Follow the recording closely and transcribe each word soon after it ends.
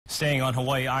Staying on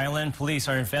Hawaii Island, police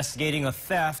are investigating a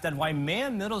theft at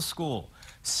Waimea Middle School.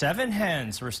 7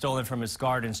 hens were stolen from its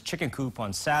garden's chicken coop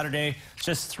on Saturday,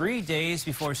 just 3 days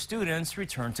before students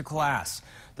returned to class.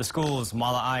 The school's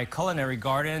Mala'ai Culinary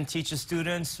Garden teaches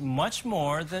students much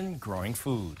more than growing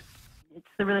food. It's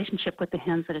the relationship with the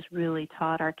hens that has really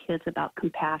taught our kids about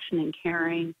compassion and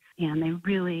caring, and they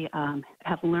really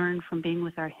have learned from being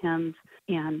with our hens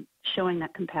and showing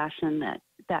that compassion,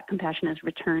 that compassion is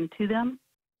returned to them.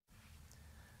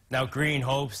 Now, Green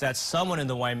hopes that someone in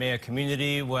the Waimea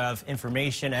community will have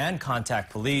information and contact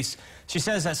police. She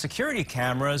says that security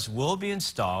cameras will be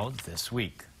installed this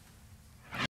week.